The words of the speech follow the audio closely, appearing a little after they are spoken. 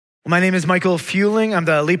My name is Michael Fueling. I'm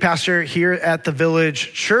the lead pastor here at the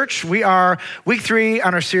Village Church. We are week 3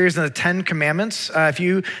 on our series on the 10 Commandments. If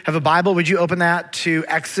you have a Bible, would you open that to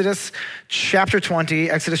Exodus chapter 20?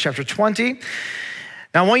 Exodus chapter 20.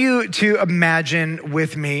 Now, I want you to imagine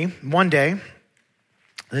with me one day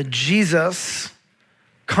that Jesus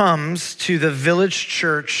comes to the Village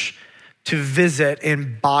Church to visit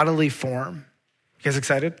in bodily form. You guys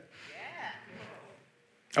excited? Yeah.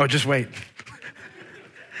 Oh, just wait.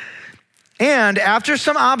 And after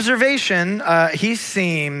some observation, he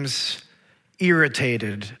seems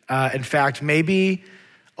irritated. In fact, maybe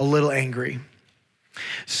a little angry.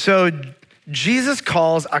 So Jesus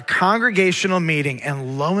calls a congregational meeting,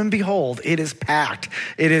 and lo and behold, it is packed.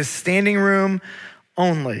 It is standing room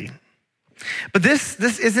only. But this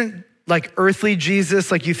isn't like earthly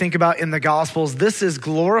Jesus like you think about in the Gospels. This is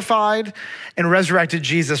glorified and resurrected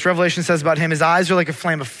Jesus. Revelation says about him, his eyes are like a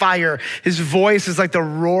flame of fire. His voice is like the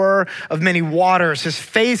roar of many waters. His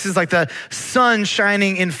face is like the sun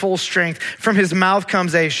shining in full strength. From his mouth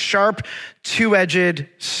comes a sharp, two-edged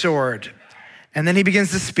sword. And then he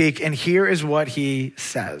begins to speak, and here is what he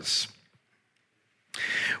says.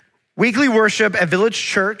 Weekly worship at Village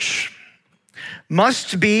Church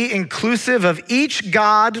must be inclusive of each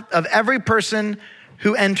God of every person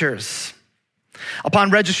who enters.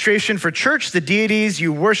 Upon registration for church, the deities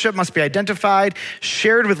you worship must be identified,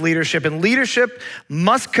 shared with leadership, and leadership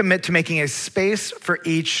must commit to making a space for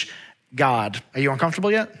each God. Are you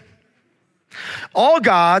uncomfortable yet? All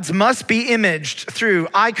gods must be imaged through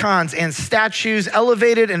icons and statues,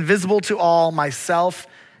 elevated and visible to all, myself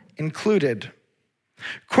included.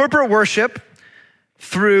 Corporate worship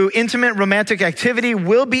through intimate romantic activity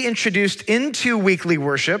will be introduced into weekly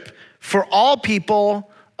worship for all people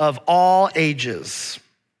of all ages.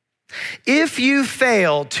 If you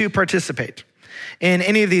fail to participate in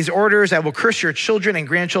any of these orders, I will curse your children and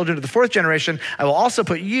grandchildren to the 4th generation. I will also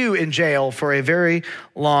put you in jail for a very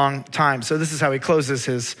long time. So this is how he closes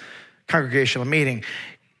his congregational meeting.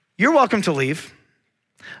 You're welcome to leave.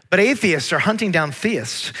 But atheists are hunting down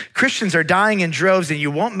theists. Christians are dying in droves, and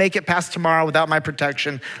you won't make it past tomorrow without my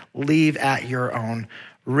protection. Leave at your own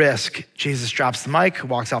risk. Jesus drops the mic,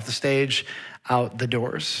 walks off the stage, out the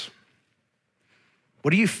doors.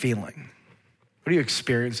 What are you feeling? What are you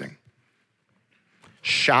experiencing?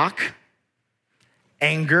 Shock,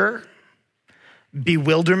 anger,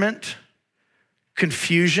 bewilderment,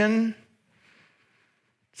 confusion,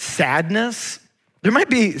 sadness. There might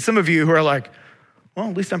be some of you who are like, well,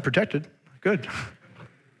 at least I'm protected. Good.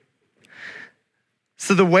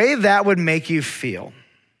 So the way that would make you feel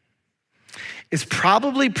is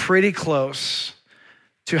probably pretty close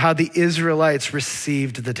to how the Israelites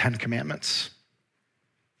received the 10 Commandments.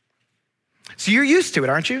 So you're used to it,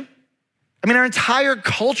 aren't you? I mean, our entire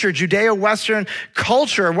culture, Judeo-Western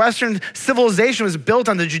culture, Western civilization was built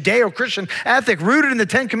on the Judeo-Christian ethic rooted in the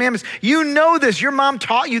 10 Commandments. You know this. Your mom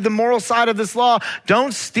taught you the moral side of this law.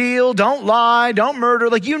 Don't steal, don't lie, don't murder.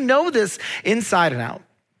 Like, you know this inside and out.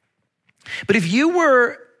 But if you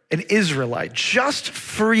were an Israelite just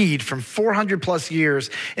freed from 400 plus years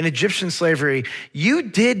in Egyptian slavery, you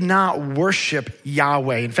did not worship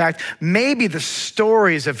Yahweh. In fact, maybe the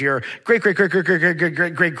stories of your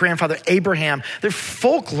great-great-great-great-great-great-grandfather Abraham, they're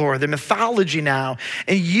folklore, they're mythology now.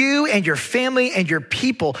 And you and your family and your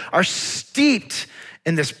people are steeped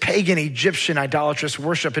in this pagan Egyptian idolatrous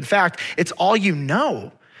worship. In fact, it's all you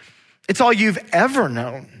know. It's all you've ever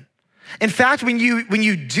known. In fact, when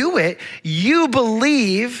you do it, you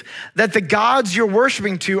believe that the gods you're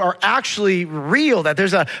worshiping to are actually real, that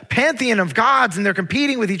there's a pantheon of gods and they're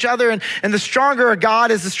competing with each other. And the stronger a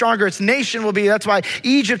god is, the stronger its nation will be. That's why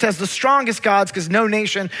Egypt has the strongest gods, because no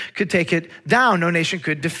nation could take it down. No nation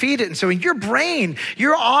could defeat it. And so in your brain,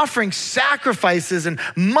 you're offering sacrifices and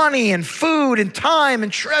money and food and time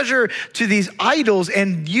and treasure to these idols,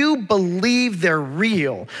 and you believe they're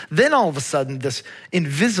real. Then all of a sudden, this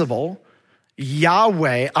invisible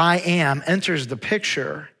Yahweh, I am, enters the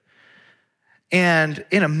picture, and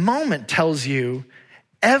in a moment tells you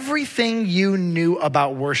everything you knew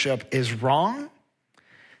about worship is wrong.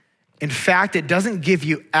 In fact, it doesn't give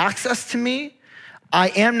you access to me. I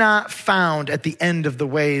am not found at the end of the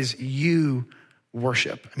ways you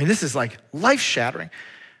worship. I mean, this is like life-shattering.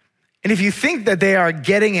 And if you think that they are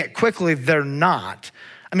getting it quickly, they're not.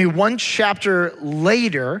 I mean, one chapter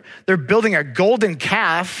later, they're building a golden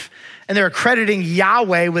calf, and they're accrediting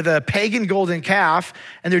Yahweh with a pagan golden calf,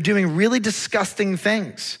 and they're doing really disgusting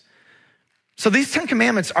things. So these 10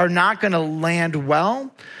 Commandments are not going to land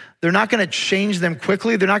well. They're not going to change them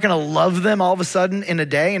quickly. They're not going to love them all of a sudden in a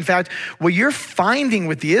day. In fact, what you're finding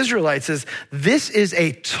with the Israelites is this is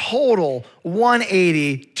a total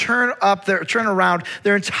 180, turn around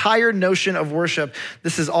their entire notion of worship.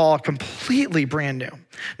 This is all completely brand new.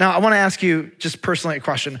 Now, I want to ask you just personally a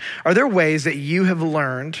question. Are there ways that you have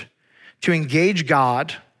learned to engage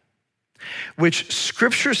God, which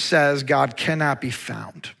Scripture says God cannot be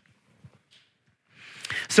found?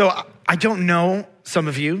 So I don't know some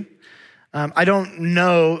of you. I don't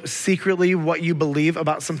know secretly what you believe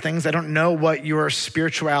about some things. I don't know what your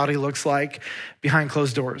spirituality looks like behind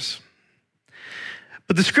closed doors.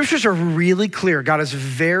 But the Scriptures are really clear. God is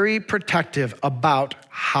very protective about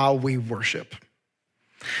how we worship.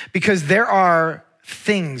 Because there are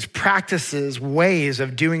things, practices, ways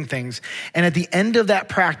of doing things. And at the end of that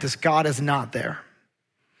practice, God is not there.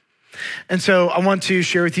 And so I want to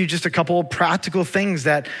share with you just a couple of practical things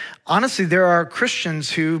that honestly, there are Christians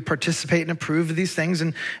who participate and approve of these things.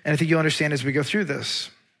 And I think you'll understand as we go through this.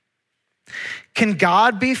 Can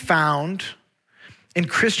God be found in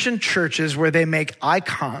Christian churches where they make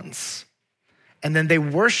icons and then they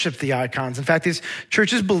worship the icons? In fact, these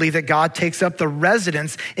churches believe that God takes up the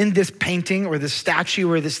residence in this painting or this statue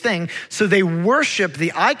or this thing. So they worship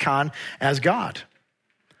the icon as God.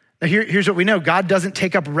 Now, here's what we know. God doesn't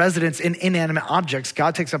take up residence in inanimate objects.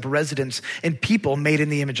 God takes up residence in people made in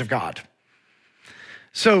the image of God.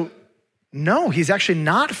 So, no, he's actually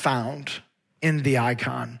not found in the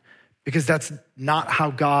icon because that's not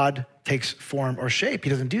how God takes form or shape.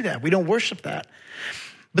 He doesn't do that. We don't worship that.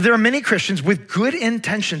 But there are many Christians with good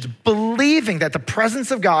intentions believing that the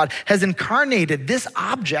presence of God has incarnated this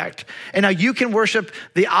object, and now you can worship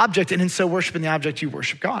the object, and in so worshiping the object, you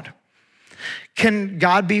worship God. Can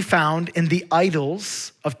God be found in the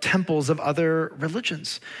idols of temples of other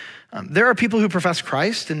religions? There are people who profess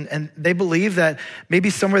Christ and they believe that maybe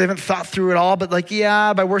somewhere they haven't thought through it all, but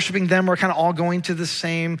by worshiping them, we're kind of all going to the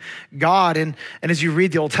same God. And as you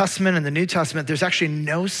read the Old Testament and the New Testament, there's actually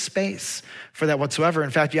no space for that whatsoever. In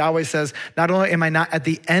fact, Yahweh says, not only am I not at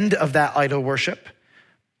the end of that idol worship,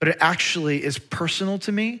 but it actually is personal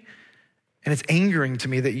to me and it's angering to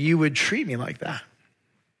me that you would treat me like that.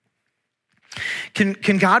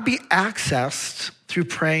 Can God be accessed through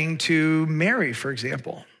praying to Mary, for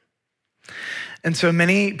example? And so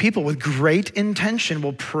many people with great intention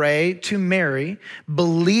will pray to Mary,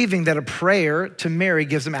 believing that a prayer to Mary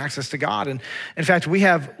gives them access to God. And in fact, we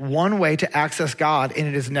have one way to access God, and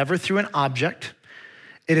it is never through an object.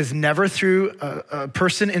 It is never through a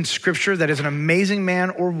person in Scripture that is an amazing man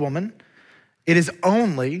or woman. It is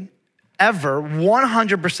only, ever,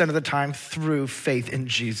 100% of the time through faith in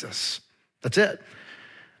Jesus. That's it.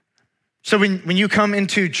 So when you come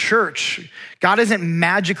into church, God isn't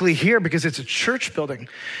magically here because it's a church building.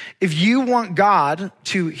 If you want God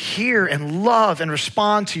to hear and love and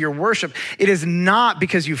respond to your worship, it is not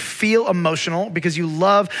because you feel emotional, because you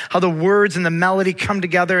love how the words and the melody come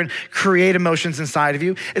together and create emotions inside of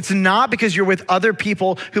you. It's not because you're with other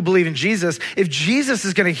people who believe in Jesus. If Jesus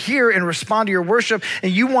is going to hear and respond to your worship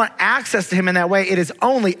and you want access to him in that way, it is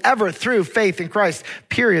only ever through faith in Christ,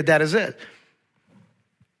 period. That is it.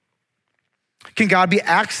 Can God be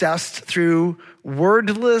accessed through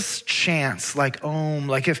wordless chants like Om?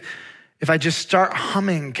 Like if I just start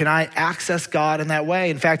humming, can I access God in that way?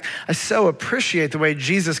 In fact, I so appreciate the way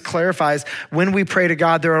Jesus clarifies when we pray to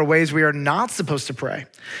God, there are ways we are not supposed to pray.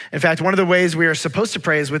 In fact, one of the ways we are supposed to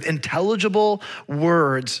pray is with intelligible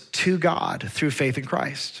words to God through faith in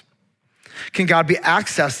Christ. Can God be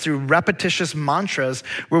accessed through repetitious mantras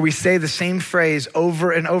where we say the same phrase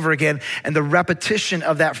over and over again, and the repetition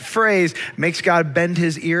of that phrase makes God bend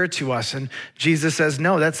his ear to us? And Jesus says,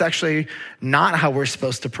 no, that's actually not how we're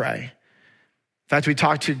supposed to pray. In fact, we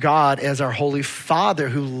talk to God as our Holy Father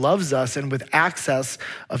who loves us and with access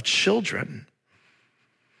of children.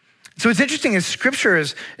 So it's interesting as Scripture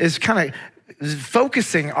is kind of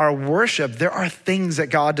focusing our worship, there are things that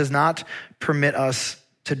God does not permit us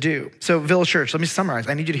to do. So Village Church, let me summarize.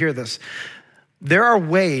 I need you to hear this. There are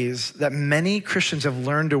ways that many Christians have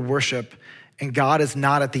learned to worship, and God is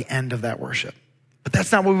not at the end of that worship. But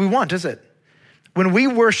that's not what we want, is it? When we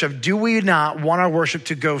worship, do we not want our worship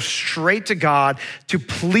to go straight to God, to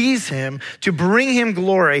please him, to bring him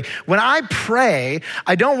glory? When I pray,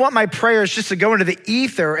 I don't want my prayers just to go into the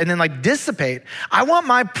ether and then dissipate. I want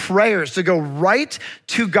my prayers to go right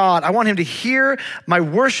to God. I want him to hear my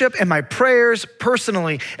worship and my prayers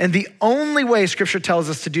personally. And the only way Scripture tells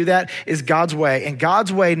us to do that is God's way. And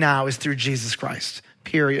God's way now is through Jesus Christ.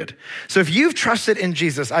 period. So if you've trusted in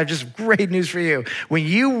Jesus, I have just great news for you. When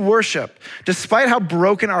you worship, despite how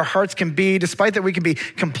broken our hearts can be, despite that we can be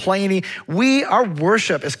complaining, our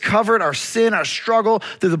worship has covered our sin, our struggle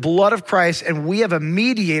through the blood of Christ, and we have a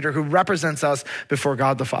mediator who represents us before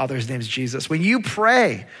God the Father. His name is Jesus. When you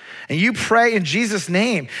pray, and you pray in Jesus'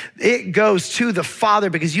 name, it goes to the Father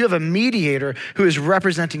because you have a mediator who is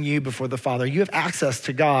representing you before the Father. You have access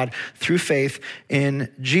to God through faith in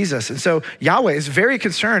Jesus. And so Yahweh is very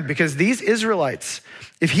concerned because these Israelites,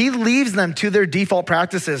 if he leaves them to their default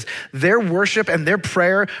practices, their worship and their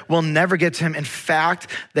prayer will never get to him. In fact,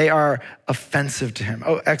 they are offensive to him.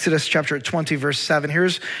 Exodus chapter 20, verse 7.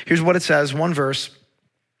 Here's what it says, one verse.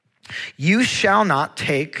 You shall not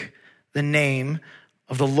take the name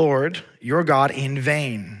of the Lord your God in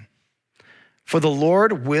vain. For the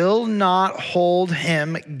Lord will not hold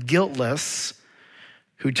him guiltless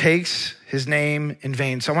who takes his name in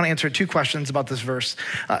vain. So I want to answer two questions about this verse.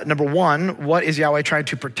 Number one, what is Yahweh trying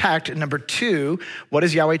to protect? And number two, what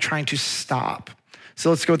is Yahweh trying to stop? So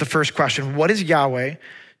let's go with the first question. What is Yahweh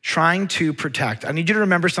trying to protect? I need you to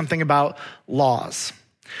remember something about laws.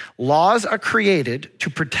 Laws are created to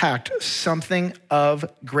protect something of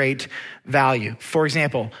great value. For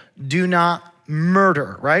example, do not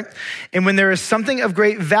murder, right? And when there is something of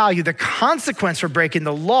great value, the consequence for breaking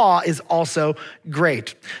the law is also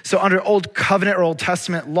great. So under Old Covenant or Old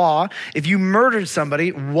Testament law, if you murdered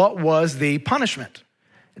somebody, what was the punishment?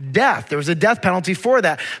 Death. There was a death penalty for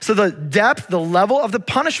that. So the depth, the level of the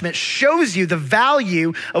punishment shows you the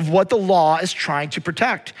value of what the law is trying to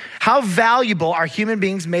protect. How valuable are human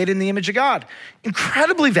beings made in the image of God?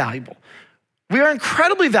 Incredibly valuable. We are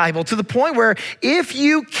incredibly valuable to the point where if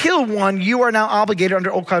you kill one, you are now obligated under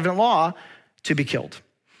Old Covenant law to be killed.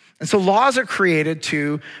 And so laws are created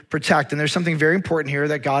to protect. And there's something very important here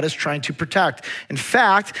that God is trying to protect. In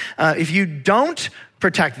fact, if you don't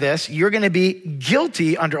protect this, you're going to be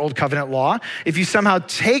guilty under Old Covenant law. If you somehow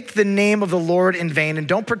take the name of the Lord in vain and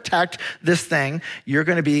don't protect this thing, you're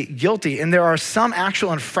going to be guilty. And there are some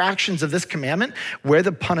actual infractions of this commandment where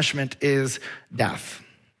the punishment is death.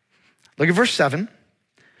 Look at verse 7.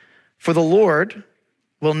 For the Lord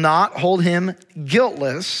will not hold him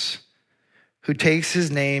guiltless who takes his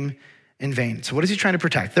name in vain. So what is he trying to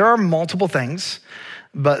protect? There are multiple things,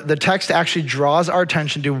 but the text actually draws our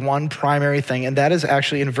attention to one primary thing, and that is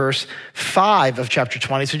actually in verse 5 of chapter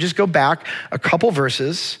 20. So just go back a couple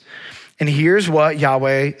verses, and here's what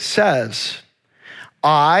Yahweh says.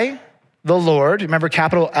 I, the Lord, remember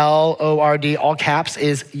capital L-O-R-D, all caps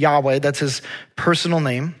is Yahweh. That's his personal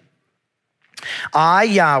name. I,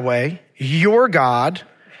 Yahweh, your God,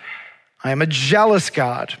 I am a jealous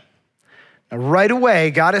God. Now, right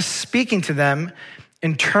away, God is speaking to them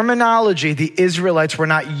in terminology the Israelites were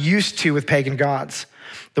not used to with pagan gods.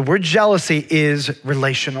 The word jealousy is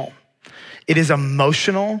relational. It is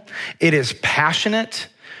emotional. It is passionate.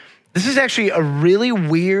 This is actually a really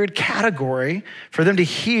weird category for them to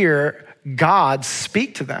hear God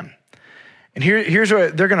speak to them. And here's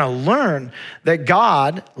what they're going to learn, that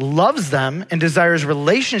God loves them and desires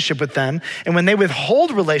relationship with them. And when they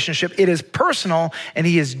withhold relationship, it is personal and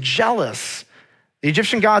he is jealous. The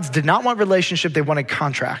Egyptian gods did not want relationship, they wanted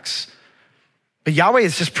contracts. But Yahweh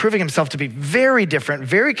is just proving himself to be very different,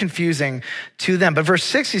 very confusing to them. But verse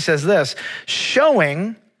 6, he says this,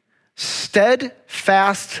 showing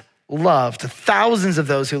steadfast love to thousands of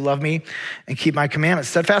those who love me and keep my commandments.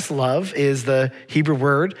 Steadfast love is the Hebrew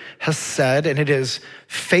word hesed, and it is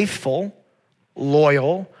faithful,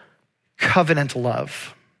 loyal, covenant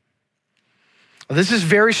love. Well, this is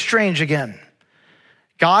very strange again.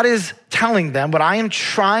 God is telling them what I am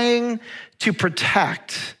trying to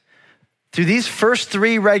protect through these first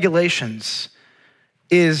three regulations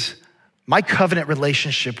is my covenant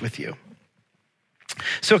relationship with you.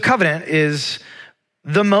 So a covenant is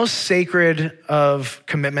the most sacred of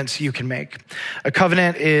commitments you can make. A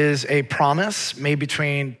covenant is a promise made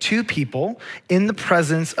between two people in the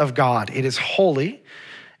presence of God. It is holy.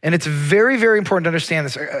 And it's very, very important to understand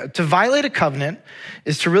this. To violate a covenant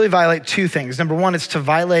is to really violate two things. Number one, it's to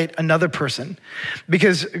violate another person,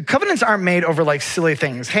 because covenants aren't made over like silly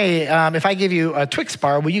things. Hey, if I give you a Twix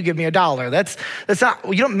bar, will you give me $1? That's not,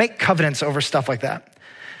 you don't make covenants over stuff like that.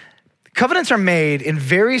 Covenants are made in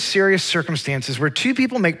very serious circumstances where two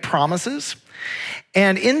people make promises,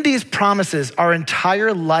 and in these promises, our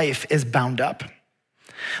entire life is bound up.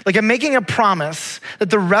 Like I'm making a promise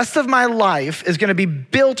that the rest of my life is going to be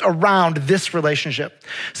built around this relationship.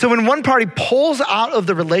 So when one party pulls out of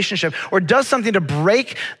the relationship or does something to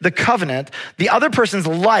break the covenant, the other person's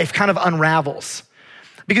life kind of unravels.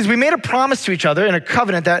 Because we made a promise to each other in a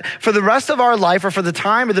covenant that for the rest of our life, or for the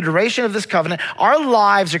time or the duration of this covenant, our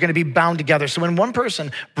lives are going to be bound together. So when one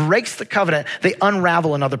person breaks the covenant, they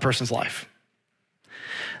unravel another person's life.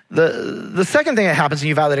 The second thing that happens when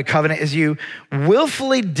you violate a covenant is you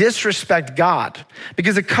willfully disrespect God,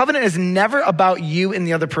 because a covenant is never about you and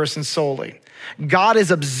the other person solely. God is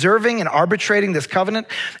observing and arbitrating this covenant.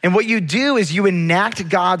 And what you do is you enact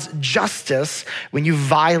God's justice when you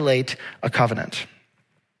violate a covenant.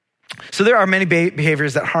 So there are many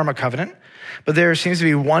behaviors that harm a covenant, but there seems to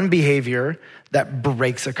be one behavior that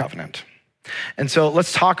breaks a covenant. And so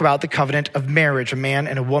let's talk about the covenant of marriage. A man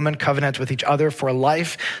and a woman covenant with each other for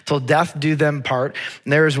life till death do them part.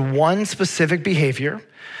 And there is one specific behavior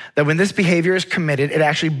that when this behavior is committed, it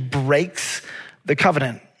actually breaks the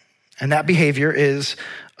covenant. And that behavior is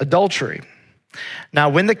adultery. Now,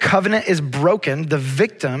 when the covenant is broken, the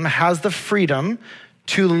victim has the freedom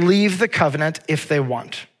to leave the covenant if they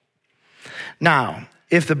want. Now,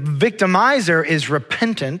 if the victimizer is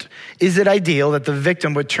repentant, is it ideal that the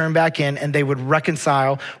victim would turn back in and they would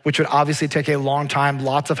reconcile, which would obviously take a long time,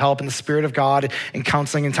 lots of help in the Spirit of God and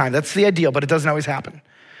counseling and time. That's the ideal, but it doesn't always happen.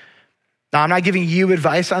 Now, I'm not giving you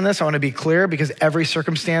advice on this. I want to be clear, because every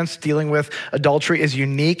circumstance dealing with adultery is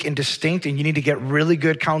unique and distinct, and you need to get really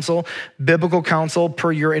good counsel, biblical counsel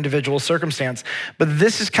per your individual circumstance. But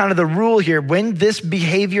this is kind of the rule here. When this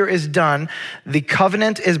behavior is done, the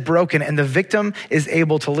covenant is broken and the victim is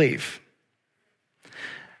able to leave.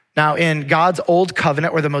 Now, in God's old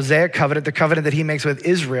covenant, or the Mosaic covenant, the covenant that he makes with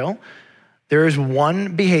Israel, there is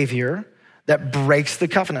one behavior that breaks the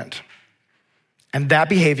covenant. And that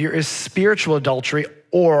behavior is spiritual adultery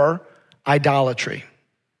or idolatry.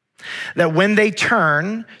 That when they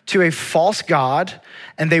turn to a false god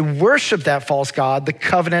and they worship that false god, the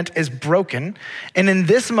covenant is broken. And in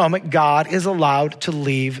this moment, God is allowed to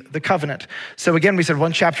leave the covenant. So again, we said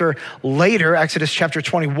one chapter later, Exodus chapter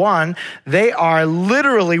 21, they are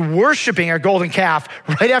literally worshiping a golden calf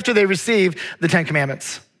right after they receive the 10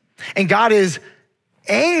 Commandments. And God is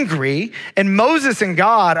angry, and Moses and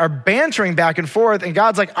God are bantering back and forth, and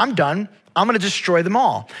God's like, I'm done. I'm going to destroy them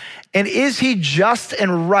all. And is he just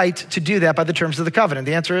and right to do that by the terms of the covenant?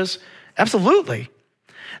 The answer is absolutely.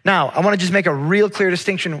 Now, I want to just make a real clear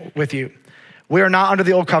distinction with you. We are not under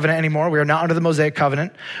the old covenant anymore. We are not under the Mosaic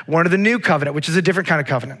covenant. We're under the new covenant, which is a different kind of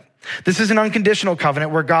covenant. This is an unconditional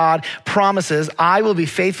covenant where God promises, I will be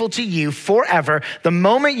faithful to you forever. The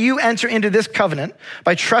moment you enter into this covenant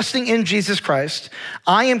by trusting in Jesus Christ,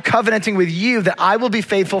 I am covenanting with you that I will be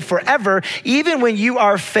faithful forever, even when you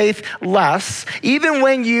are faithless, even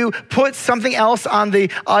when you put something else on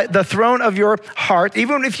the throne of your heart,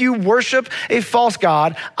 even if you worship a false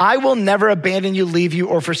god, I will never abandon you, leave you,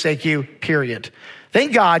 or forsake you, period.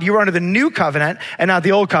 Thank God you are under the new covenant and not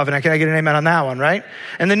the old covenant. Can I get an amen on that one, right?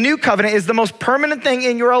 And the new covenant is the most permanent thing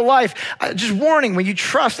in your life. Just warning, when you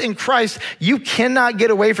trust in Christ, you cannot get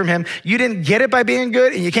away from him. You didn't get it by being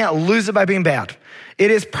good, and you can't lose it by being bad.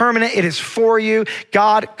 It is permanent. It is for you.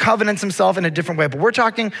 God covenants himself in a different way. But we're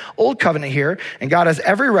talking old covenant here, and God has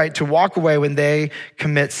every right to walk away when they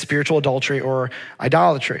commit spiritual adultery or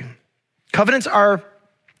idolatry. Covenants are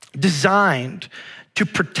designed to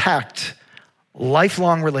protect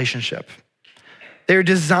lifelong relationship. They're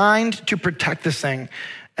designed to protect this thing.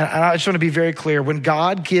 And I just want to be very clear. When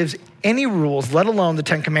God gives any rules, let alone the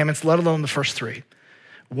 10 Commandments, let alone the first 3,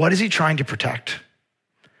 what is he trying to protect?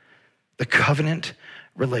 The covenant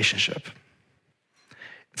relationship.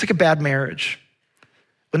 It's like a bad marriage.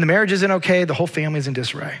 When the marriage isn't okay, the whole family is in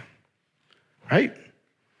disarray, right?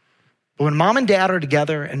 But when mom and dad are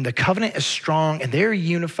together and the covenant is strong and they're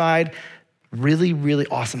unified, really, really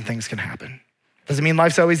awesome things can happen. Does it mean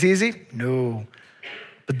life's always easy? No.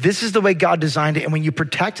 But this is the way God designed it. And when you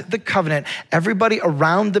protect the covenant, everybody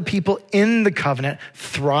around the people in the covenant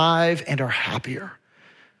thrive and are happier.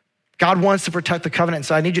 God wants to protect the covenant.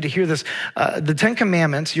 So I need you to hear this. The 10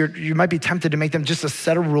 Commandments, you might be tempted to make them just a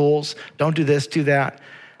set of rules. Don't do this, do that.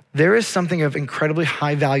 There is something of incredibly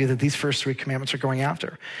high value that these first 3 commandments are going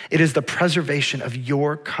after. It is the preservation of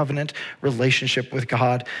your covenant relationship with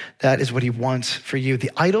God. That is what he wants for you.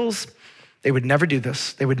 The idols, they would never do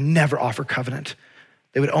this. They would never offer covenant.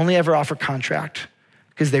 They would only ever offer contract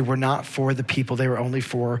because they were not for the people. They were only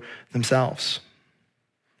for themselves.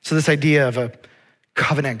 So this idea of a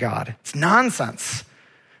covenant God, it's nonsense.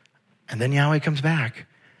 And then Yahweh comes back,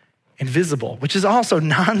 invisible, which is also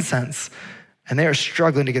nonsense. And they are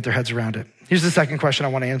struggling to get their heads around it. Here's the second question I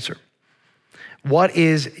want to answer. What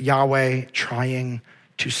is Yahweh trying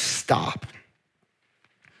to stop?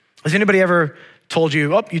 Has anybody ever told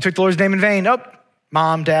you, oh, you took the Lord's name in vain. Oh,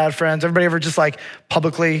 Mom, dad, friends, everybody ever just like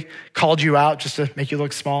publicly called you out just to make you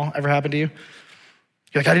look small? Ever happened to you?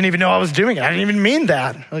 You're like, I didn't even know I was doing it. I didn't even mean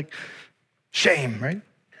that. Like, shame, right?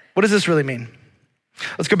 What does this really mean?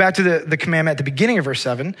 Let's go back to the commandment at the beginning of verse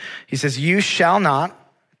 7. He says, you shall not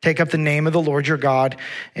take up the name of the Lord your God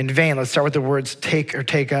in vain. Let's start with the words take or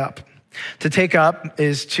take up. To take up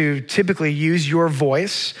is to typically use your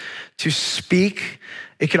voice to speak.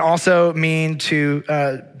 It can also mean to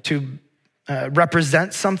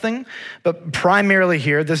represent something, but primarily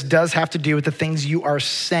here, this does have to do with the things you are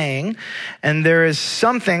saying, and there is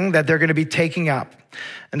something that they're going to be taking up.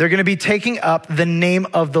 And they're going to be taking up the name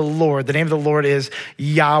of the Lord. The name of the Lord is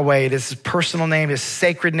Yahweh. It is his personal name, his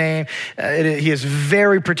sacred name. He is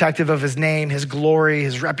very protective of his name, his glory,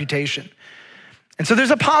 his reputation. And so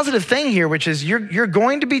there's a positive thing here, which is you're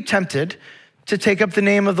going to be tempted to take up the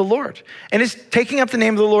name of the Lord. And is taking up the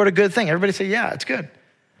name of the Lord a good thing? Everybody say, yeah, it's good.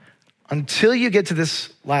 Until you get to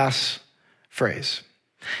this last phrase.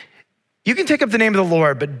 You can take up the name of the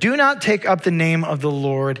Lord, but do not take up the name of the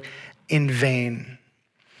Lord in vain.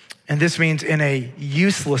 And this means in a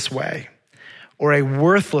useless way or a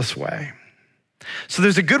worthless way. So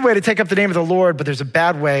there's a good way to take up the name of the Lord, but there's a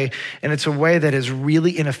bad way, and it's a way that is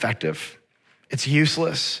really ineffective. It's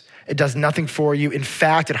useless. It does nothing for you. In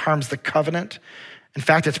fact, it harms the covenant. In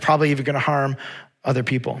fact, it's probably even going to harm other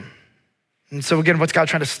people. And so again, what's God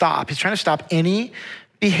trying to stop? He's trying to stop any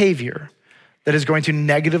behavior that is going to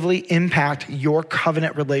negatively impact your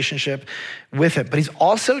covenant relationship with him. But he's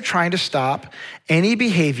also trying to stop any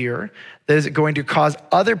behavior that is going to cause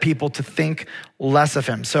other people to think less of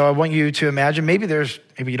him. So I want you to imagine, maybe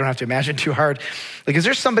you don't have to imagine too hard. Like, is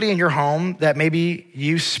there somebody in your home that maybe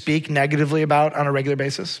you speak negatively about on a regular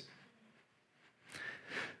basis?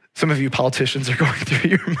 Some of you politicians are going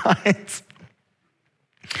through your minds.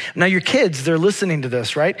 Now your kids, they're listening to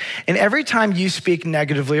this, right? And every time you speak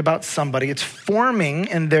negatively about somebody, it's forming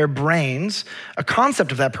in their brains a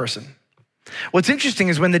concept of that person. What's interesting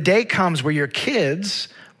is when the day comes where your kids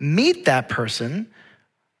meet that person,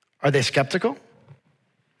 are they skeptical?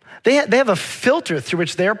 They have a filter through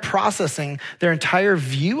which they're processing their entire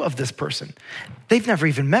view of this person. They've never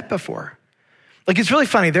even met before. Like, it's really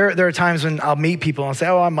funny. There are times when I'll meet people and I'll say,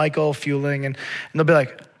 oh, I'm Michael Fueling. And they'll be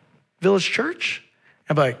like, Village Church?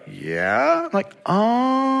 I'm like, yeah. I'm like,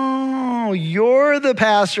 oh, you're the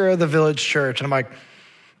pastor of the Village Church. And I'm like,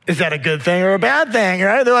 is that a good thing or a bad thing,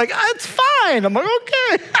 right? They're like, it's fine. I'm like,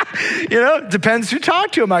 okay. Depends who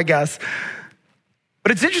talk to them, I guess.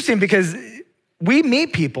 But it's interesting because we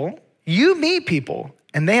meet people, you meet people,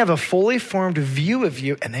 and they have a fully formed view of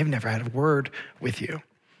you, and they've never had a word with you.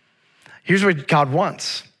 Here's what God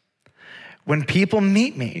wants. When people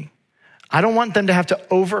meet me, I don't want them to have to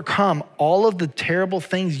overcome all of the terrible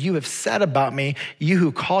things you have said about me, you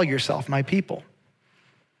who call yourself my people.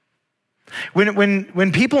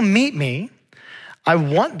 When people meet me, I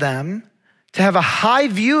want them to have a high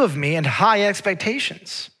view of me and high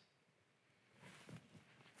expectations.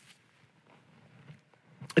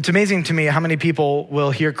 It's amazing to me how many people will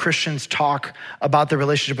hear Christians talk about their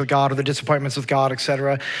relationship with God or their disappointments with God,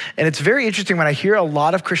 etc. And it's very interesting when I hear a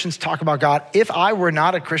lot of Christians talk about God. If I were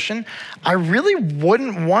not a Christian, I really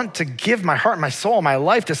wouldn't want to give my heart, my soul, my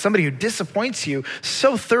life to somebody who disappoints you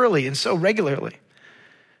so thoroughly and so regularly.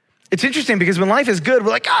 It's interesting because when life is good,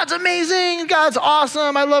 we're like, God's amazing, God's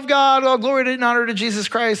awesome, I love God, all glory and honor to Jesus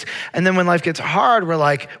Christ. And then when life gets hard,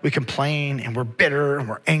 we complain and we're bitter and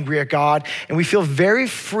we're angry at God. And we feel very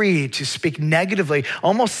free to speak negatively,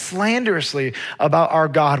 almost slanderously about our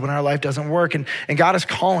God when our life doesn't work. And God is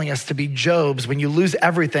calling us to be Jobs. When you lose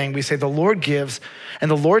everything, we say the Lord gives and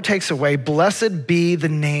the Lord takes away. Blessed be the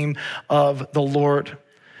name of the Lord.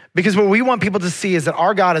 Because what we want people to see is that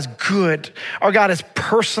our God is good, our God is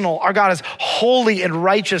personal, our God is holy and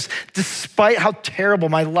righteous, despite how terrible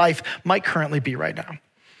my life might currently be right now.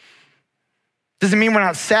 Does it mean we're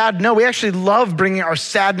not sad? No, we actually love bringing our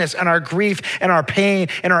sadness and our grief and our pain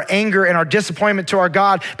and our anger and our disappointment to our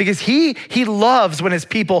God because he loves when his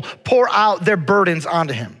people pour out their burdens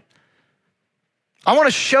onto him. I want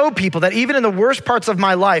to show people that even in the worst parts of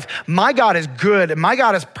my life, my God is good, my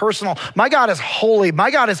God is personal, my God is holy,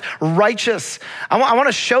 my God is righteous. I want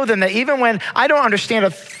to show them that even when I don't understand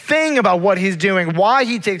a thing about what he's doing, why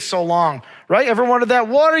he takes so long, right? Ever wondered that?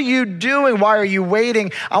 What are you doing? Why are you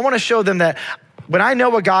waiting? I want to show them that when I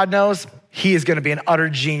know what God knows, he is going to be an utter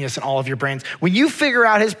genius in all of your brains. When you figure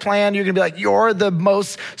out his plan, you're going to be like, you're the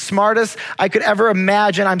most smartest I could ever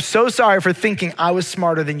imagine. I'm so sorry for thinking I was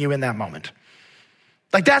smarter than you in that moment.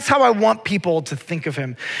 Like that's how I want people to think of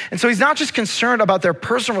him. And so he's not just concerned about their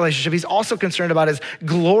personal relationship, he's also concerned about his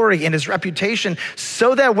glory and his reputation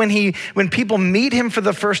so that when people meet him for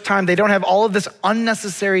the first time, they don't have all of this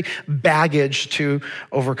unnecessary baggage to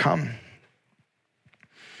overcome.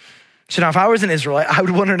 So now if I was an Israelite, I would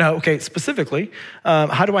want to know, okay, specifically,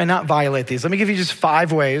 how do I not violate these? Let me give you just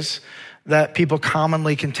 5 ways that people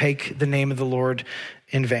commonly can take the name of the Lord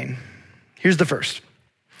in vain. Here's the first.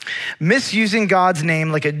 Misusing God's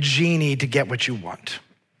name like a genie to get what you want.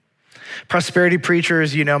 Prosperity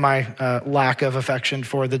preachers, you know my lack of affection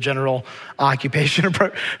for the general occupation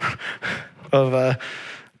of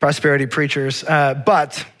prosperity preachers,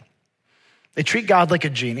 but they treat God like a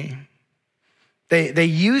genie. They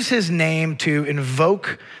use his name to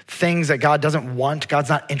invoke things that God doesn't want, God's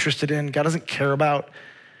not interested in, God doesn't care about.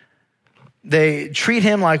 They treat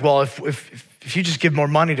him like, well, if you just give more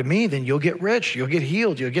money to me, then you'll get rich, you'll get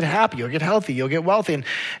healed, you'll get happy, you'll get healthy, you'll get wealthy. And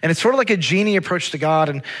it's sort of like a genie approach to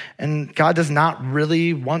God, and God does not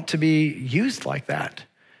really want to be used like that.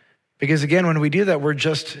 Because again, when we do that, we're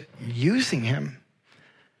just using him.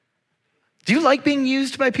 Do you like being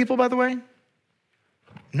used by people, by the way?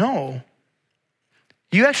 No.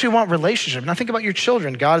 You actually want relationship. Now think about your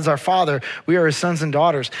children. God is our Father. We are his sons and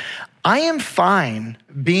daughters. I am fine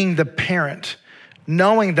being the parent,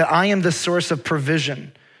 knowing that I am the source of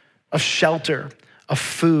provision, of shelter, of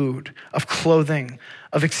food, of clothing,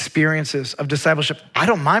 of experiences, of discipleship. I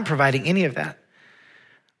don't mind providing any of that.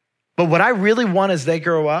 But what I really want as they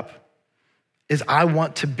grow up is I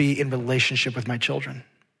want to be in relationship with my children.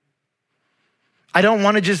 I don't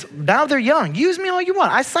want to just, now they're young, use me all you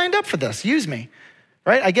want. I signed up for this, use me,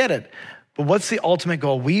 right? I get it. But what's the ultimate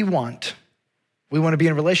goal? We want to be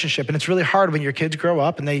in a relationship. And it's really hard when your kids grow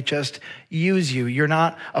up and they just use you. You're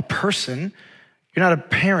not a person. You're not a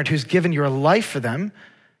parent who's given your life for them,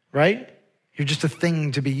 right? You're just a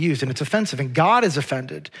thing to be used, and it's offensive. And God is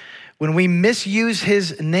offended when we misuse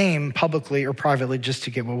his name publicly or privately just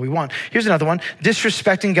to get what we want. Here's another one: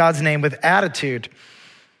 disrespecting God's name with attitude.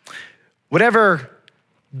 Whatever,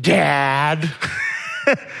 dad,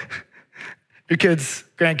 your kids,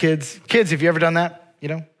 grandkids, kids, have you ever done that? You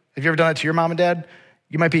know, have you ever done that to your mom and dad?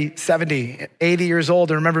 You might be 70, 80 years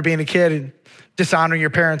old and remember being a kid and dishonoring your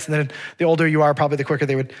parents, and then the older you are, probably the quicker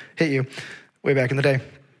they would hit you way back in the day.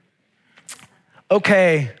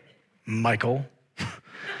 Okay, Michael.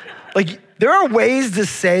 Like, there are ways to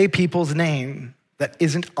say people's name that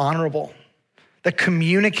isn't honorable, that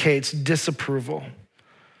communicates disapproval.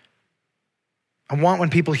 I want when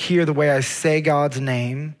people hear the way I say God's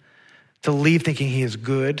name to leave thinking he is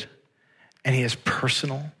good and he is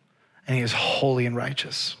personal and he is holy and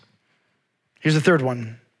righteous. Here's the third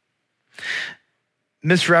one.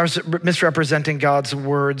 Misrepresenting God's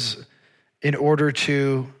words in order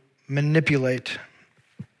to manipulate.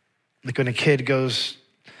 Like when a kid goes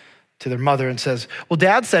to their mother and says, well,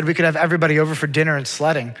 dad said we could have everybody over for dinner and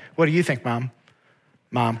sledding. What do you think, mom?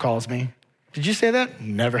 Mom calls me. Did you say that?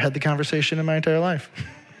 Never had the conversation in my entire life.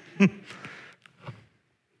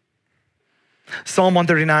 Psalm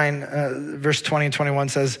 139, verse 20 and 21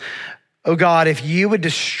 says, oh God, if you would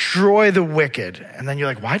destroy the wicked, and then you're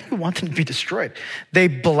like, why do you want them to be destroyed? They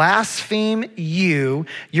blaspheme you,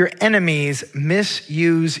 your enemies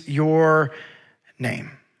misuse your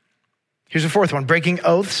name. Here's a fourth one: breaking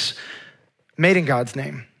oaths made in God's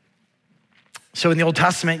name. So in the Old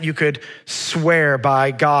Testament, you could swear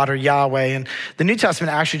by God or Yahweh, and the New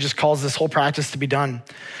Testament actually just calls this whole practice to be done.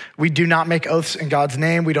 We do not make oaths in God's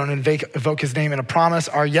name. We don't invoke his name in a promise.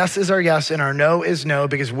 Our yes is our yes and our no is no,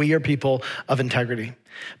 because we are people of integrity.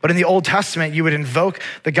 But in the Old Testament, you would invoke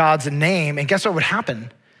the God's name, and guess what would happen?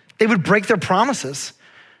 They would break their promises.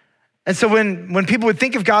 And so when people would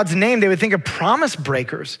think of God's name, they would think of promise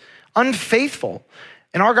breakers, unfaithful.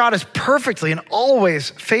 And our God is perfectly and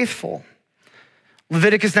always faithful.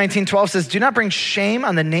 Leviticus 19:12 says, do not bring shame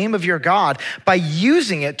on the name of your God by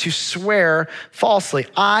using it to swear falsely.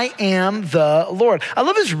 I am the Lord. I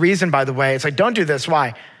love his reason, by the way. It's like, don't do this.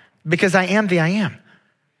 Why? Because I am the I am.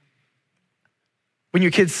 When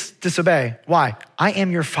your kids disobey, why? I am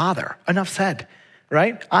your father. Enough said,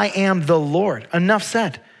 right? I am the Lord. Enough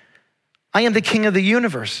said. I am the king of the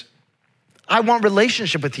universe. I want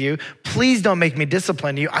relationship with you. Please don't make me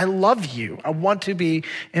discipline you. I love you. I want to be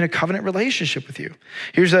in a covenant relationship with you.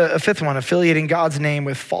 Here's a fifth one: affiliating God's name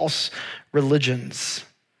with false religions.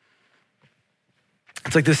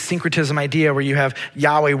 It's like this syncretism idea where you have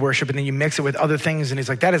Yahweh worship and then you mix it with other things. And he's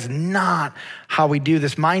like, that is not how we do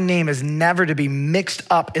this. My name is never to be mixed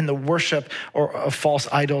up in the worship of false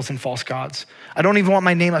idols and false gods. I don't even want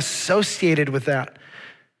my name associated with that.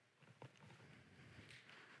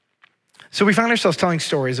 So we find ourselves telling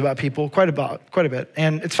stories about people quite a bit.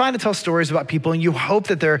 And it's fine to tell stories about people, and you hope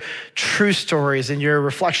that they're true stories and your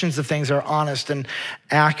reflections of things are honest and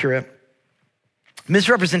accurate.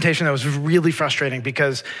 Misrepresentation, though, is really frustrating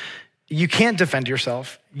because you can't defend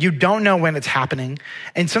yourself. You don't know when it's happening.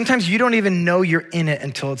 And sometimes you don't even know you're in it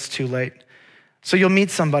until it's too late. So you'll meet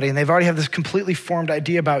somebody and they've already have this completely formed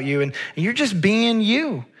idea about you, and you're just being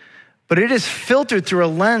you. But it is filtered through a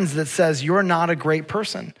lens that says you're not a great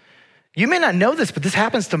person. You may not know this, but this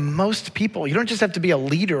happens to most people. You don't just have to be a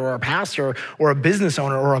leader or a pastor or a business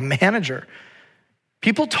owner or a manager.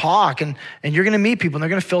 People talk, and you're gonna meet people, and they're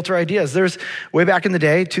gonna filter ideas. There's, way back in the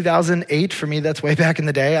day, 2008, for me, that's way back in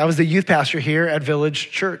the day, I was the youth pastor here at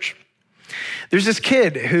Village Church. There's this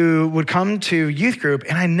kid who would come to youth group,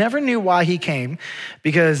 and I never knew why he came,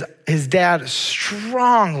 because his dad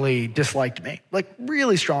strongly disliked me, like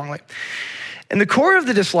really strongly. And the core of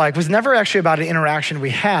the dislike was never actually about an interaction we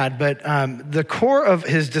had, but the core of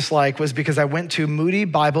his dislike was because I went to Moody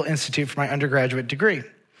Bible Institute for my undergraduate degree.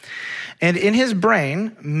 And in his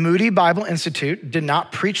brain, Moody Bible Institute did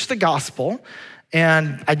not preach the gospel.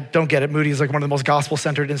 And I don't get it. Moody is like one of the most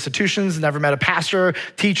gospel-centered institutions. Never met a pastor,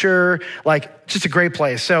 teacher, like just a great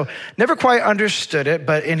place. So never quite understood it,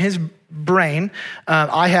 but in his brain,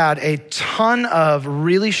 I had a ton of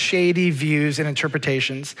really shady views and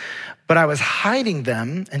interpretations, but I was hiding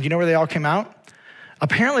them. And you know where they all came out?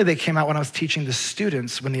 Apparently they came out when I was teaching the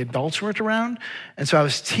students when the adults weren't around. And so I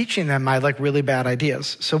was teaching them my like really bad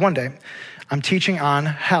ideas. So one day I'm teaching on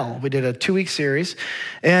hell. We did a 2-week series,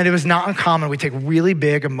 and it was not uncommon. We take really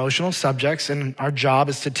big emotional subjects, and our job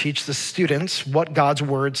is to teach the students what God's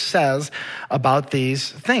word says about these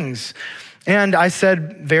things. And I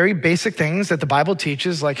said very basic things that the Bible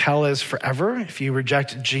teaches, like hell is forever. If you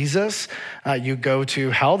reject Jesus, you go to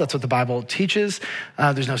hell. That's what the Bible teaches.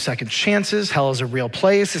 There's no second chances. Hell is a real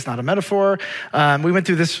place. It's not a metaphor. We went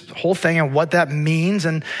through this whole thing and what that means.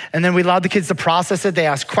 And then we allowed the kids to process it. They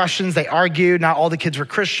asked questions. They argued. Not all the kids were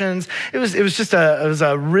Christians. It was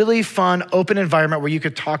a really fun, open environment where you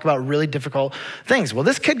could talk about really difficult things. Well,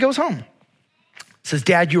 this kid goes home. Says,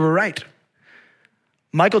 "Dad, you were right.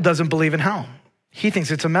 Michael doesn't believe in hell. He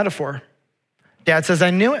thinks it's a metaphor." Dad says, "I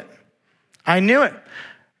knew it. I knew it."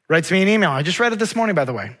 Writes me an email. I just read it this morning, by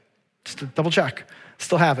the way, just to double check.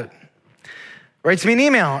 Still have it. Writes me an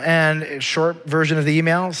email, and a short version of the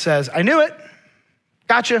email says, "I knew it.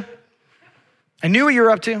 Gotcha. I knew what you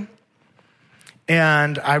were up to."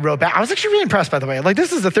 And I wrote back. I was actually really impressed, by the way. Like,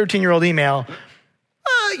 this is a 13-year-old email.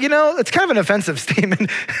 It's kind of an offensive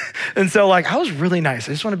statement. And so, like, I was really nice.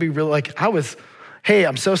 I just want to be real, hey,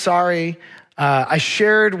 I'm so sorry. I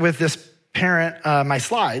shared with this parent my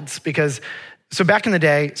slides because, so back in the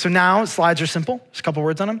day, so now slides are simple, just a couple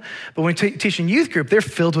words on them. But when teaching youth group, they're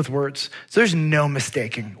filled with words. So there's no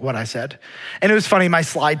mistaking what I said. And it was funny, my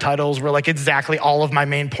slide titles were like exactly all of my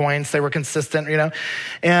main points. They were consistent,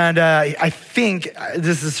 And I think,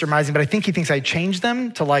 this is surmising, but I think he thinks I changed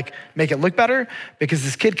them to like make it look better because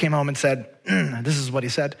this kid came home and said, this is what he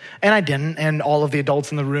said. And I didn't. And all of the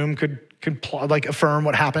adults in the room could affirm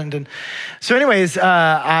what happened. And so anyways,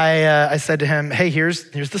 I said to him, "Hey,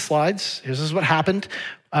 here's the slides. Here's what happened.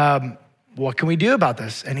 What can we do about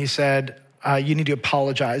this?" And he said, "You need to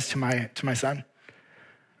apologize to my son."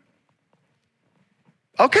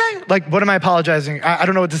 Okay, like what am I apologizing? I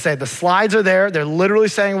don't know what to say. The slides are there. They're literally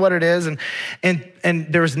saying what it is. And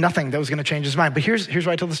there was nothing that was gonna change his mind. But here's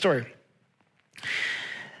why I tell the story.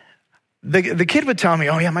 The kid would tell me,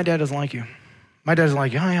 "Oh yeah, my dad doesn't like you. My dad doesn't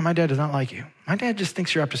like you. Oh yeah, my dad does not like you. My dad just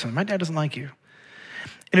thinks you're up to something. My dad doesn't like you."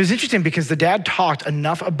 And it was interesting because the dad talked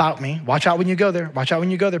enough about me. Watch out when you go there. Watch out when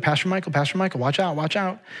you go there. Pastor Michael, watch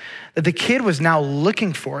out. That the kid was now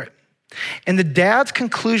looking for it. And the dad's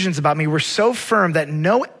conclusions about me were so firm that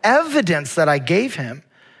no evidence that I gave him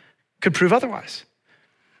could prove otherwise.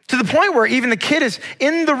 To the point where even the kid is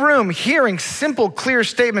in the room hearing simple, clear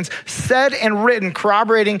statements said and written,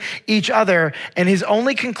 corroborating each other. And his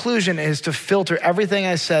only conclusion is to filter everything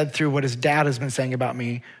I said through what his dad has been saying about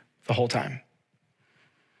me the whole time.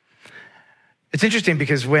 It's interesting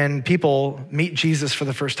because when people meet Jesus for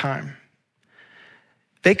the first time,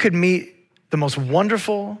 they could meet the most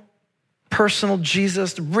wonderful, personal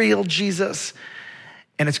Jesus, real Jesus.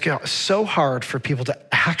 And it's so hard for people to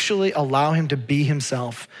actually allow him to be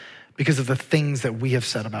himself because of the things that we have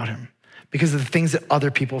said about him, because of the things that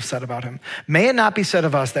other people have said about him. May it not be said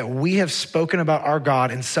of us that we have spoken about our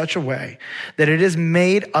God in such a way that it has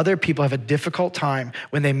made other people have a difficult time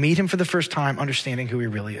when they meet him for the first time understanding who he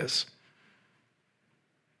really is.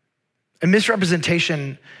 And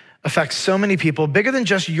misrepresentation affects so many people, bigger than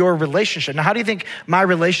just your relationship. Now, how do you think my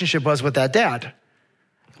relationship was with that dad?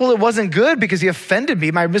 It Well, it wasn't good because he offended me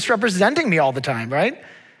by misrepresenting me all the time, right?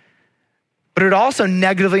 But it also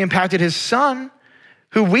negatively impacted his son,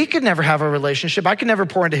 who we could never have a relationship. I could never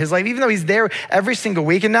pour into his life, even though he's there every single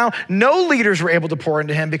week. And now no leaders were able to pour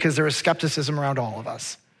into him because there was skepticism around all of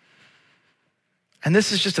us. And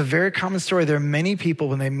this is just a very common story. There are many people,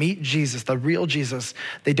 when they meet Jesus, the real Jesus,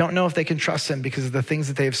 they don't know if they can trust him because of the things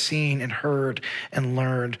that they have seen and heard and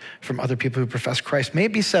learned from other people who profess Christ. May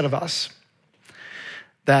it be said of us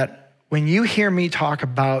that when you hear me talk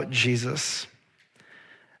about Jesus,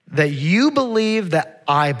 that you believe that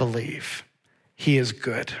I believe he is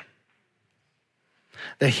good,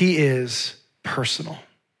 that he is personal,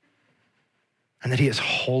 and that he is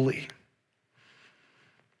holy.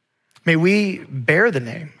 May we bear the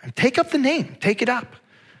name and take up the name, take it up.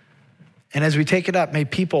 And as we take it up, may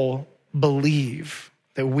people believe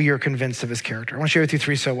that we are convinced of his character. I want to share with you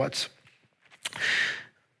 3 so whats.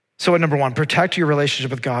 So what number 1, protect your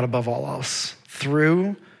relationship with God above all else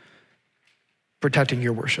through protecting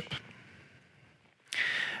your worship.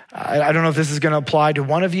 I don't know if this is going to apply to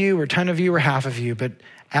 1 of you or 10 of you or half of you, but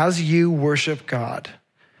as you worship God,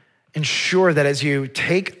 ensure that as you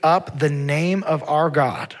take up the name of our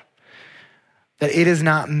God, that it is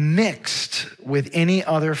not mixed with any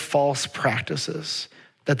other false practices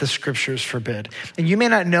that the scriptures forbid. And you may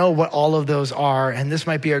not know what all of those are, and this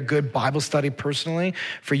might be a good Bible study personally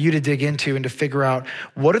for you to dig into and to figure out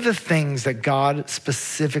what are the things that God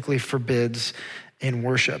specifically forbids in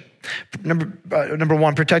worship. Number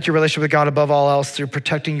 1, protect your relationship with God above all else through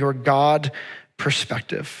protecting your God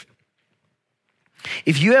perspective.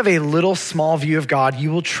 If you have a little small view of God,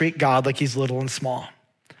 you will treat God like he's little and small.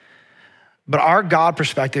 But our God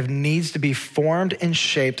perspective needs to be formed and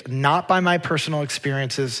shaped not by my personal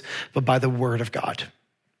experiences, but by the word of God.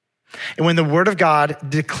 And when the word of God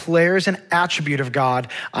declares an attribute of God,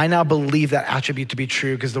 I now believe that attribute to be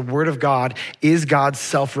true because the word of God is God's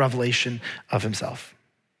self-revelation of himself.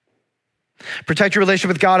 Protect your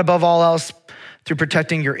relationship with God above all else through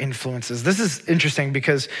protecting your influences. This is interesting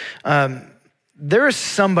because there is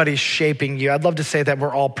somebody shaping you. I'd love to say that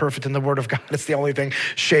we're all perfect in the word of God. It's the only thing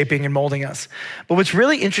shaping and molding us. But what's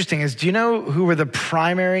really interesting is, do you know who were the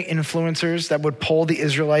primary influencers that would pull the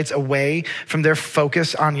Israelites away from their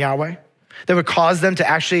focus on Yahweh? That would cause them to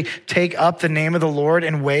actually take up the name of the Lord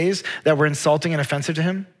in ways that were insulting and offensive to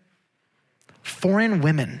him? Foreign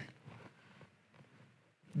women.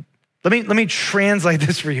 Let me translate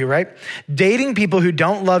this for you, right? Dating people who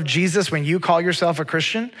don't love Jesus when you call yourself a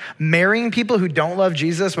Christian, marrying people who don't love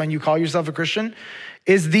Jesus when you call yourself a Christian,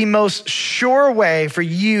 is the most sure way for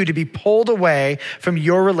you to be pulled away from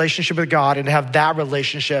your relationship with God and to have that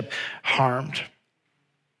relationship harmed.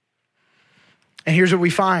 And here's what we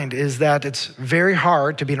find is that it's very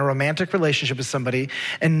hard to be in a romantic relationship with somebody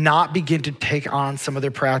and not begin to take on some of their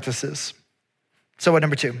practices. So what,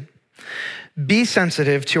 number 2? Be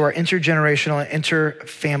sensitive to our intergenerational and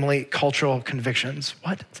interfamily cultural convictions.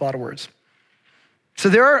 What? It's a lot of words. So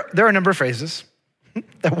there are a number of phrases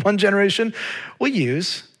that one generation will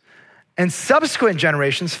use and subsequent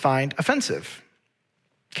generations find offensive.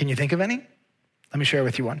 Can you think of any? Let me share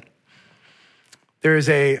with you one. There is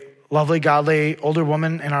a lovely, godly, older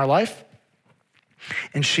woman in our life,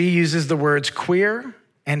 and she uses the words queer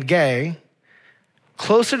and gay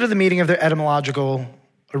closer to the meaning of their etymological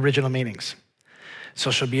original meanings. So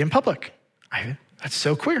she'll be in public. That's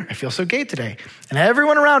so queer. I feel so gay today. And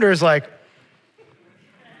everyone around her is like,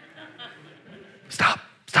 stop,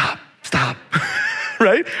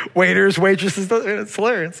 right? Waiters, waitresses, it's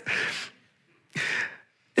hilarious.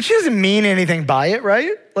 And she doesn't mean anything by it,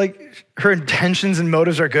 right? Like her intentions and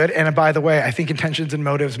motives are good. And by the way, I think intentions and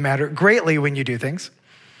motives matter greatly when you do things.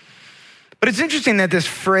 But it's interesting that this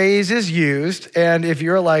phrase is used. And if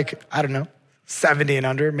you're like, I don't know, 70 and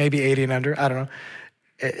under, maybe 80 and under, I don't know.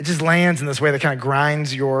 It just lands in this way that kind of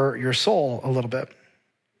grinds your soul a little bit.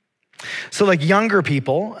 So like younger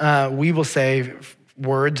people, we will say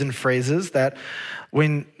words and phrases that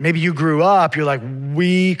when maybe you grew up, you're like,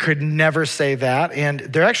 we could never say that. And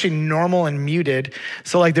they're actually normal and muted.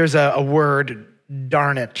 So like there's a word,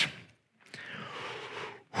 darn it.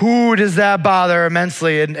 Who does that bother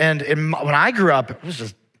immensely? And when I grew up, it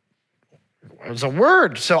was a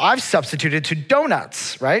word. So I've substituted to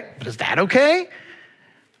donuts, right? But is that okay?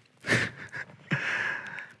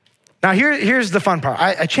 Now here's the fun part.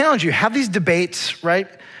 I challenge you, have these debates, right?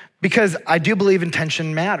 Because I do believe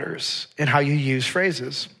intention matters in how you use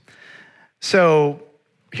phrases. So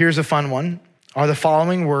here's a fun one. Are the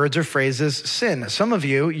following words or phrases sin? Some of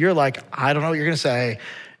you, you're like, I don't know what you're gonna say.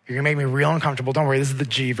 You're gonna make me real uncomfortable. Don't worry, this is the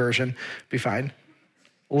G version. Be fine.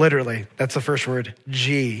 Literally, that's the first word,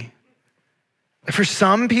 G. For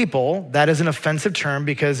some people, that is an offensive term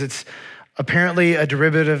because it's apparently a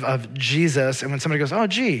derivative of Jesus. And when somebody goes, oh,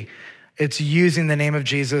 gee, it's using the name of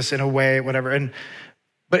Jesus in a way, whatever.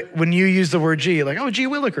 But when you use the word gee, like, oh, gee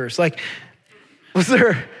willikers, like,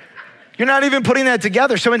 you're not even putting that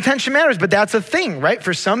together. So intention matters, but that's a thing, right?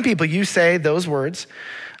 For some people, you say those words,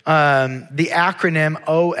 the acronym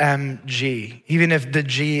OMG, even if the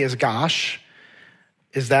G is gosh,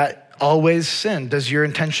 is that always sin? Does your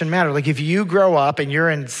intention matter? Like if you grow up and you're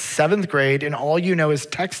in 7th grade and all you know is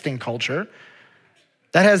texting culture,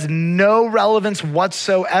 that has no relevance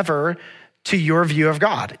whatsoever to your view of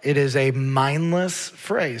God. It is a mindless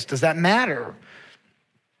phrase. Does that matter?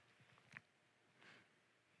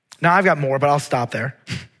 Now I've got more, but I'll stop there.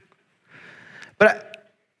 But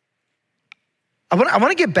I want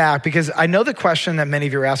to get back because I know the question that many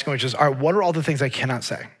of you are asking, which is, all right, what are all the things I cannot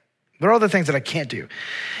say? What are all the things that I can't do?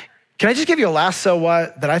 Can I just give you a last so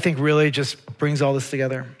what that I think really just brings all this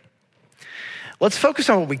together? Let's focus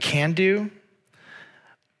on what we can do.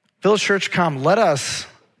 Village Church, come, let us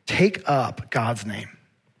take up God's name.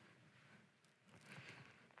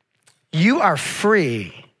 You are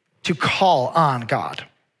free to call on God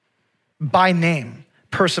by name,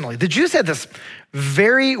 personally. The Jews had this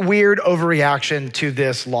very weird overreaction to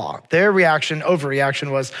this law. Their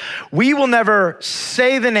overreaction was, we will never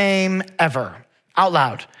say the name ever out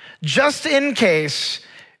loud, just in case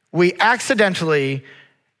we accidentally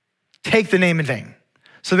take the name in vain.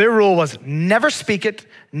 So their rule was never speak it.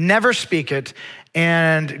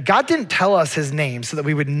 And God didn't tell us his name so that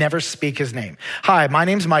we would never speak his name. Hi, my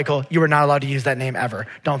name's Michael. You are not allowed to use that name ever.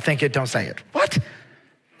 Don't think it, don't say it. What?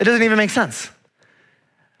 It doesn't even make sense.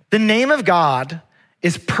 The name of God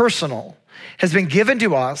is personal, has been given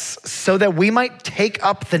to us so that we might take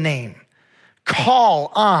up the name,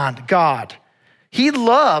 call on God. He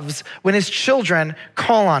loves when his children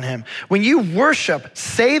call on him. When you worship,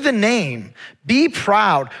 say the name, be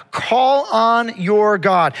proud, call on your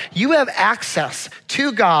God. You have access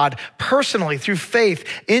to God personally through faith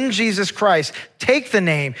in Jesus Christ. Take the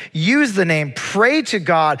name, use the name, pray to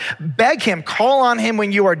God, beg him, call on him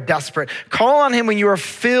when you are desperate, call on him when you are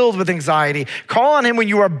filled with anxiety, call on him when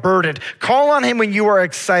you are burdened, call on him when you are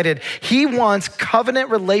excited. He wants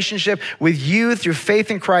covenant relationship with you through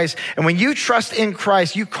faith in Christ. And when you trust in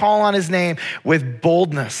Christ, you call on his name with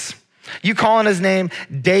boldness. You call on his name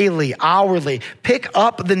daily, hourly. Pick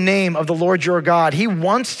up the name of the Lord your God. He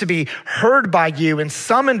wants to be heard by you and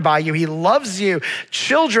summoned by you. He loves you.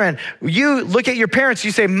 Children, you look at your parents,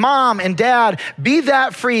 you say, Mom and Dad, be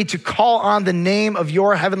that free to call on the name of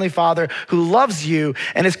your heavenly Father who loves you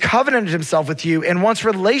and has covenanted himself with you and wants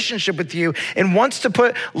relationship with you and wants to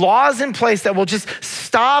put laws in place that will just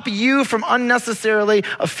stop you from unnecessarily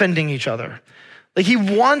offending each other. Like he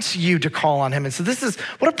wants you to call on him. And so this is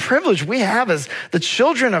what a privilege we have as the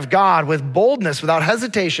children of God with boldness, without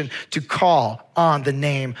hesitation, to call on the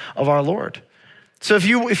name of our Lord. So if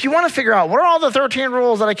you want to figure out what are all the 13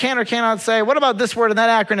 rules that I can or cannot say, what about this word and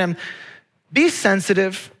that acronym? Be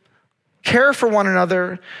sensitive, care for one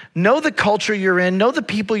another, know the culture you're in, know the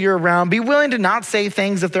people you're around, be willing to not say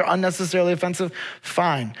things if they're unnecessarily offensive,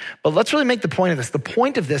 fine. But let's really make the point of this. The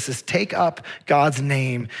point of this is take up God's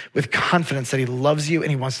name with confidence that he loves you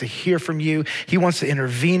and he wants to hear from you. He wants to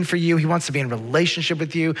intervene for you. He wants to be in relationship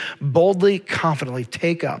with you. Boldly, confidently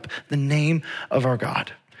take up the name of our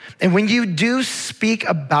God. And when you do speak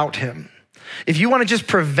about him, if you want to just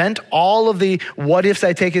prevent all of the what ifs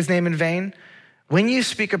I take his name in vain, when you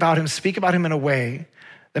speak about him in a way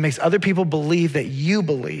that makes other people believe that you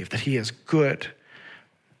believe that he is good,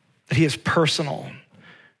 that he is personal,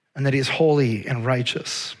 and that he is holy and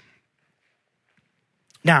righteous.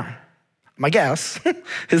 Now, my guess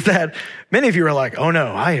is that many of you are like, oh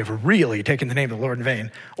no, I have really taken the name of the Lord in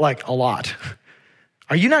vain, like a lot.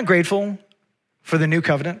 Are you not grateful for the new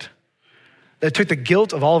covenant that took the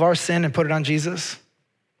guilt of all of our sin and put it on Jesus?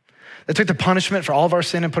 That took the punishment for all of our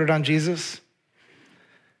sin and put it on Jesus?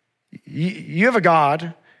 You have a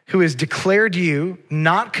God who has declared you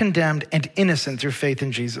not condemned and innocent through faith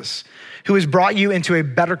in Jesus, who has brought you into a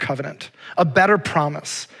better covenant, a better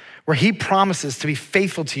promise, where he promises to be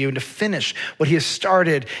faithful to you and to finish what he has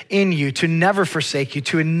started in you, to never forsake you,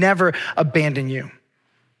 to never abandon you.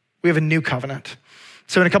 We have a new covenant.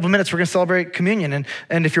 So in a couple of minutes, we're going to celebrate communion.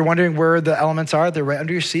 And if you're wondering where the elements are, they're right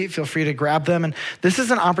under your seat. Feel free to grab them. And this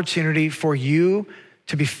is an opportunity for you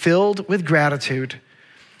to be filled with gratitude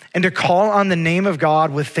and to call on the name of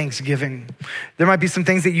God with thanksgiving. There might be some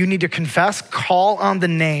things that you need to confess. Call on the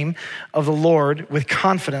name of the Lord with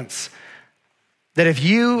confidence that if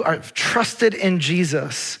you are trusted in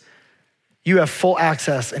Jesus, you have full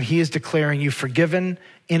access and he is declaring you forgiven,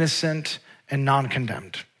 innocent, and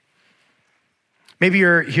non-condemned. Maybe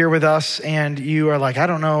you're here with us and you are like, I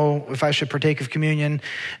don't know if I should partake of communion.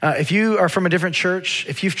 If you are from a different church,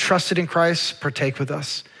 if you've trusted in Christ, partake with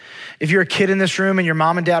us. If you're a kid in this room and your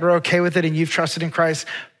mom and dad are okay with it and you've trusted in Christ,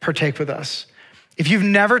 partake with us. If you've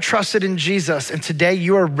never trusted in Jesus and today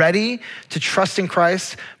you are ready to trust in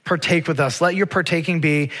Christ, partake with us. Let your partaking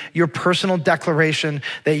be your personal declaration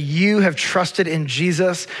that you have trusted in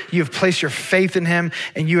Jesus, you have placed your faith in him,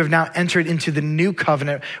 and you have now entered into the new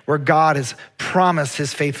covenant where God has promised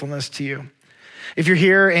his faithfulness to you. If you're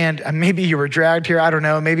here and maybe you were dragged here, I don't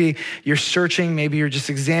know, maybe you're searching, maybe you're just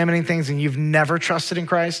examining things and you've never trusted in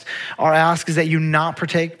Christ, our ask is that you not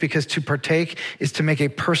partake, because to partake is to make a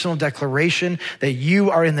personal declaration that you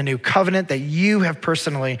are in the new covenant, that you have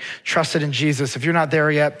personally trusted in Jesus. If you're not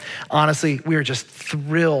there yet, honestly, we are just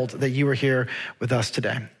thrilled that you are here with us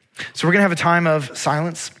today. So we're gonna have a time of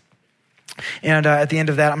silence. And at the end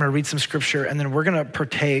of that, I'm going to read some scripture, and then we're going to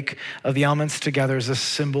partake of the elements together as a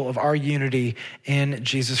symbol of our unity in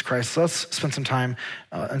Jesus Christ. So let's spend some time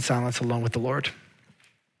in silence alone with the Lord.